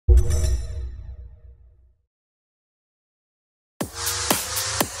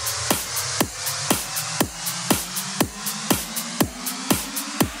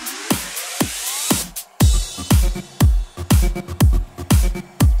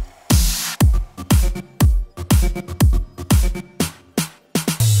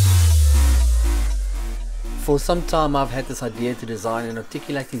For some time I've had this idea to design an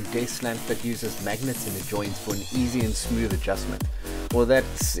articulating desk lamp that uses magnets in the joints for an easy and smooth adjustment. Well, that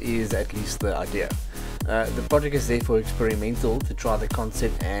is at least the idea. The project is therefore experimental, to try the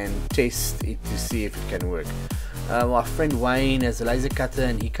concept and test it to see if it can work. My friend Wayne has a laser cutter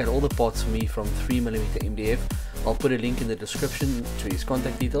and he cut all the parts for me from 3mm MDF. I'll put a link in the description to his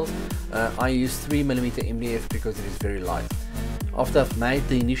contact details. I use 3mm MDF because it is very light. After I've made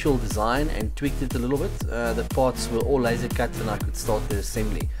the initial design and tweaked it a little bit, the parts were all laser cut and I could start the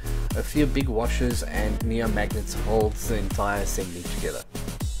assembly. A few big washers and neo magnets holds the entire assembly together.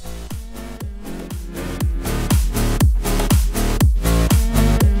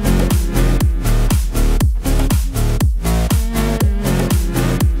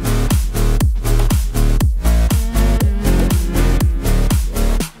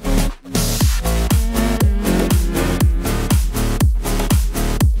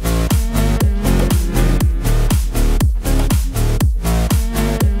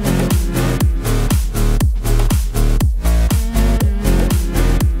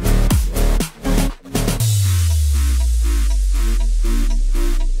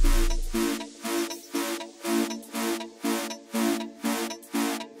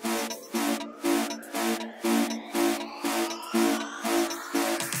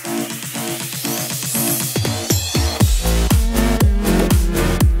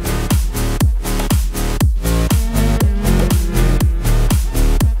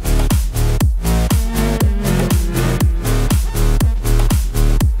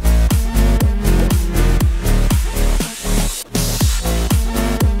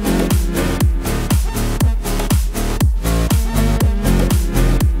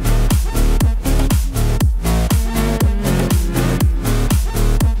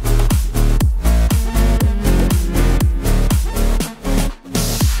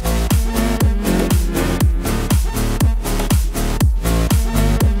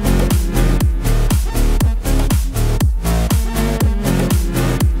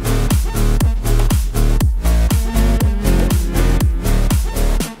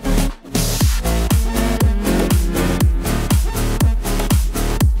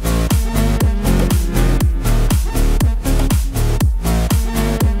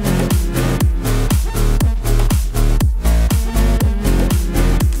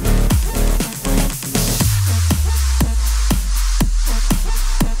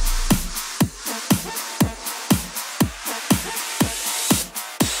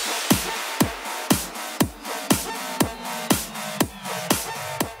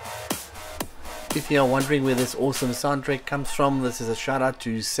 If you are wondering where this awesome soundtrack comes from, this is a shout out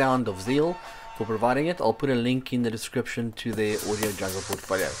to Sound of Zeal for providing it. I'll put a link in the description to their audio jungle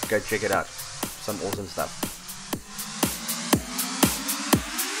portfolio. Go check it out. Some awesome stuff.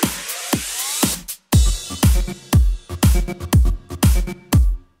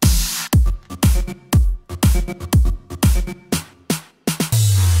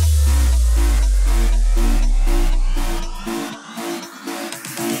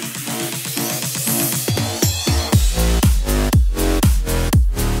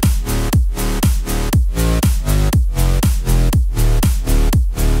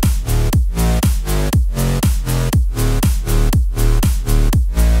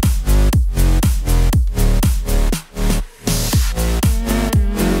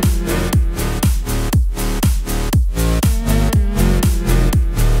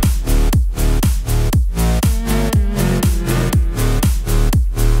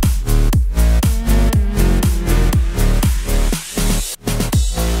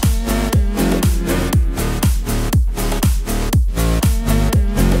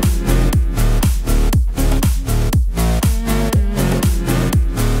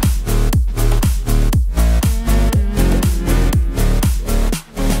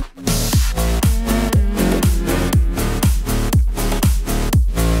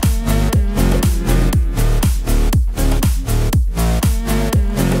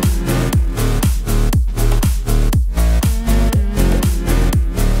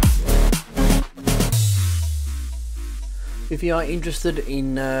 If you are interested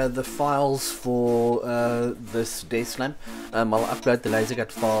in the files for this desk lamp, I'll upload the laser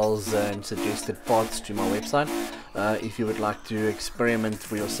cut files and suggested parts to my website if you would like to experiment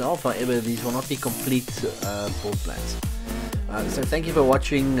for yourself. However, these will not be complete build plans. So thank you for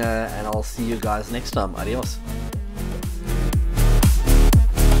watching and I'll see you guys next time. Adios.